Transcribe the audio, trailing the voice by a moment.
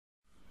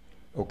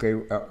Okay,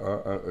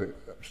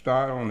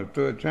 start on the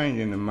third change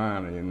in the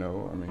minor, you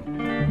know. I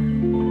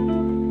mean.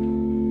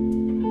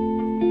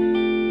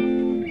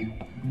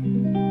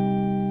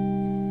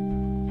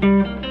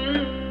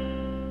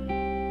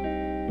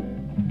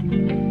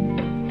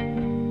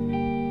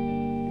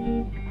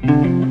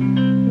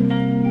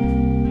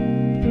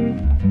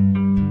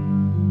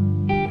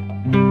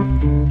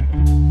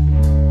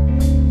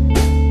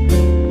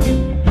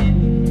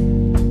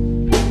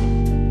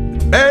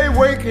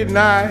 At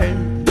night,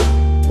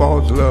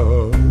 false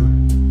love,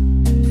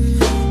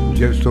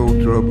 just so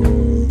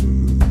trouble.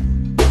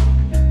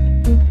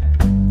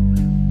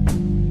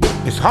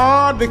 It's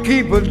hard to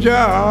keep a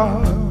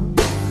job,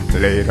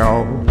 laid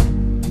off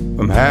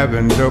from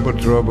having double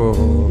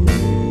trouble.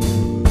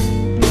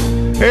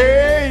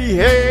 Hey,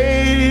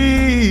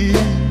 hey,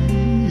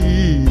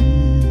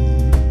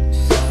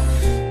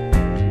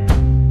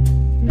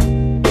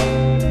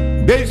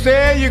 they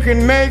say you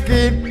can make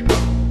it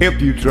if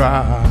you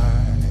try.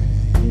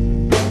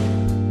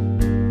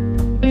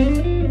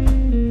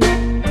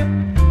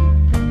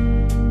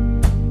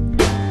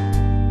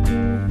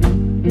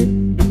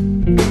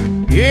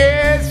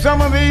 Some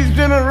of these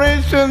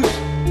generations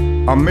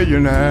are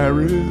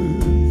millionaires,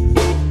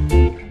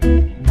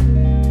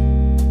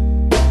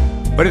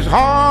 but it's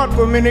hard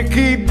for me to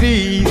keep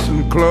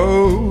decent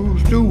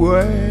clothes to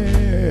wear.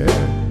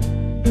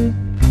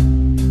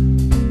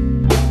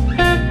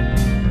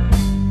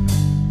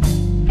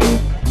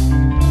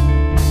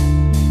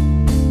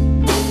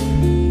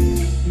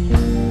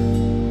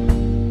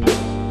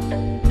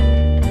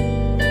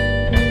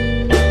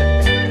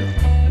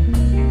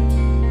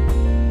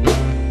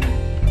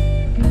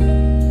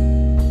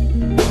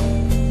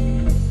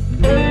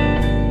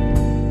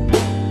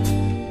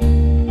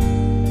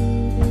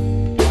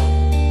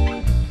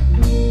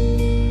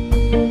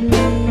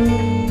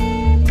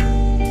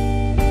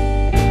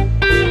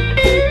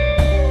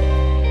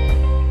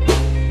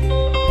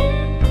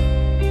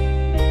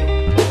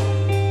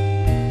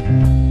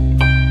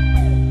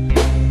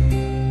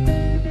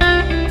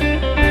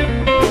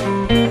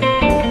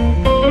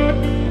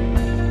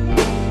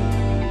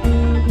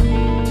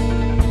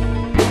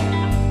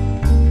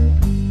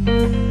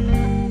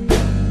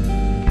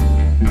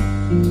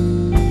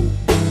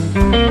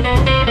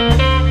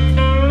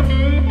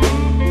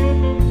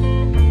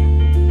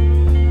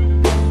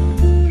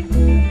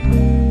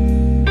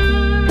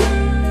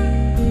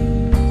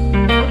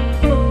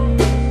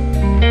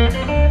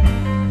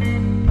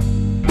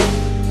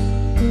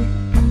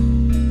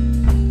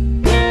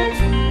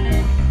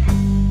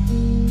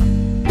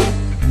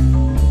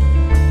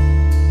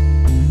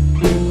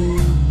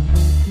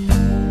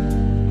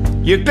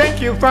 You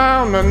think you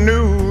found a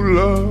new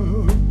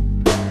love?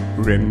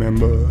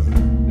 Remember,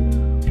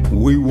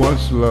 we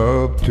once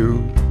loved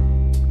too.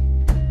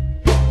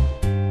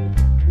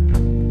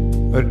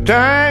 But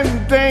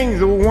time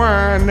things will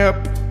wind up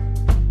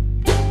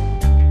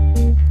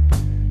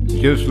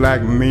just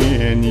like me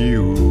and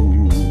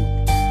you.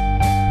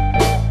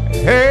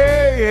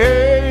 Hey,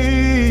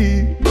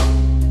 hey,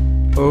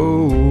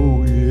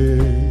 oh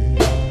yeah.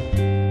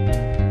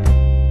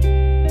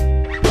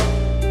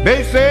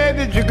 They said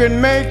that you can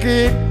make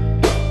it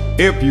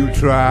if you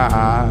try.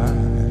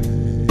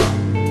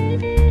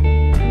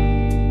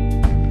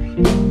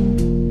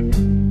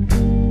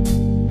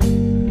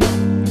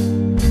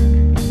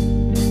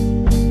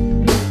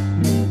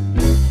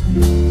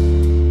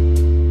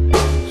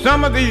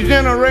 Some of these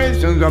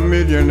generations are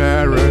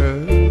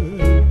millionaires,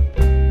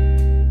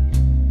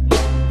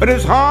 but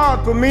it's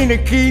hard for me to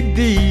keep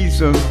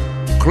decent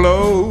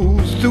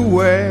clothes to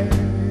wear.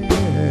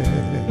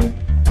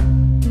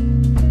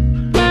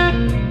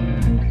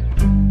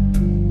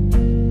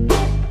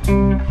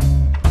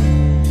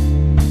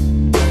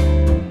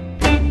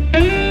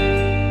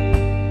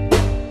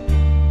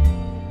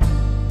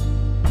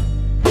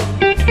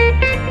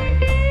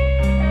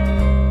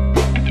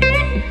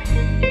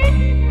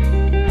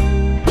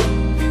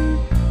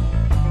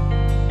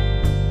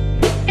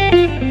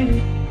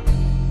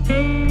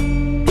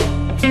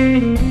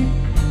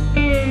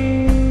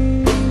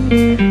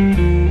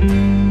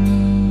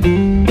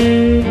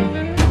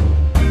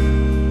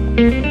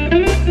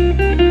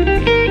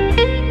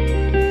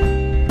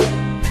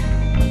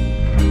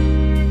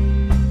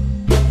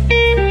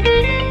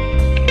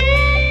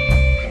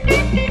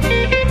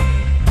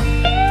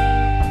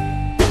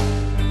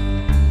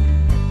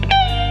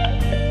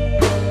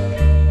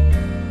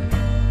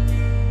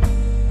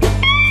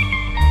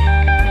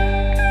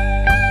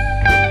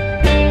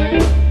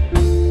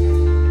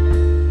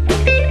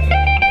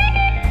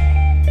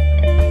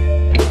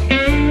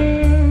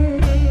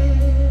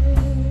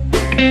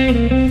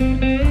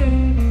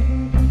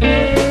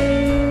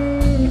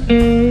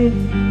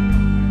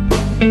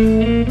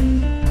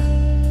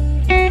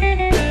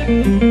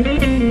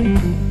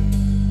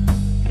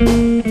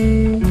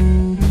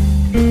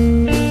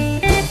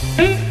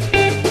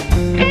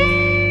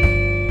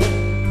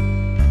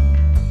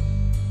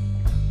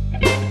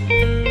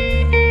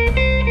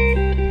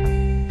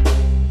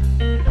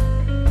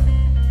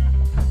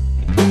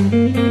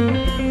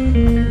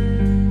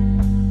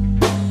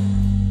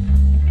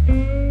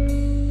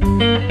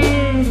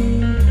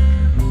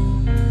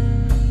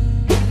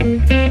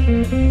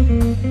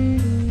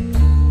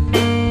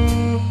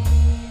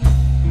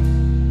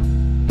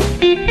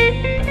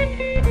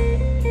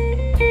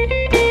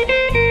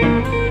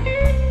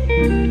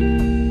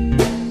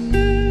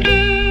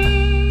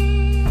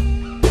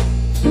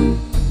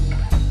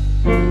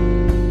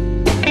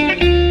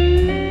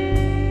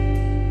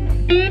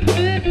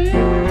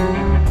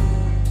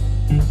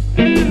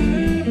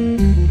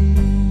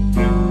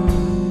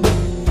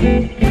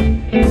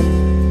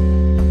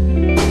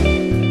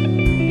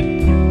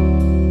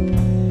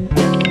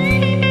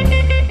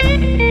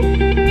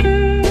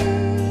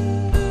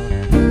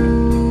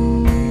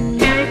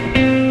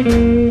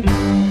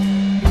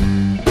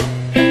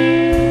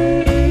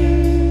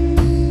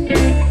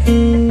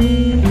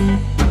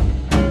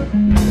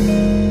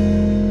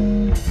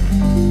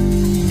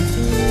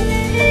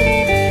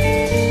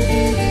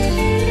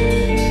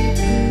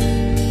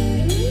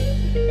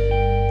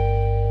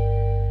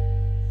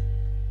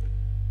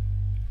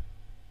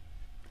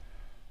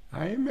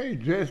 I may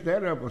dress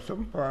that up or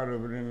some part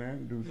of it in there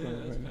and do Yeah, something.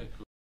 that's Like kind that. of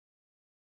cool.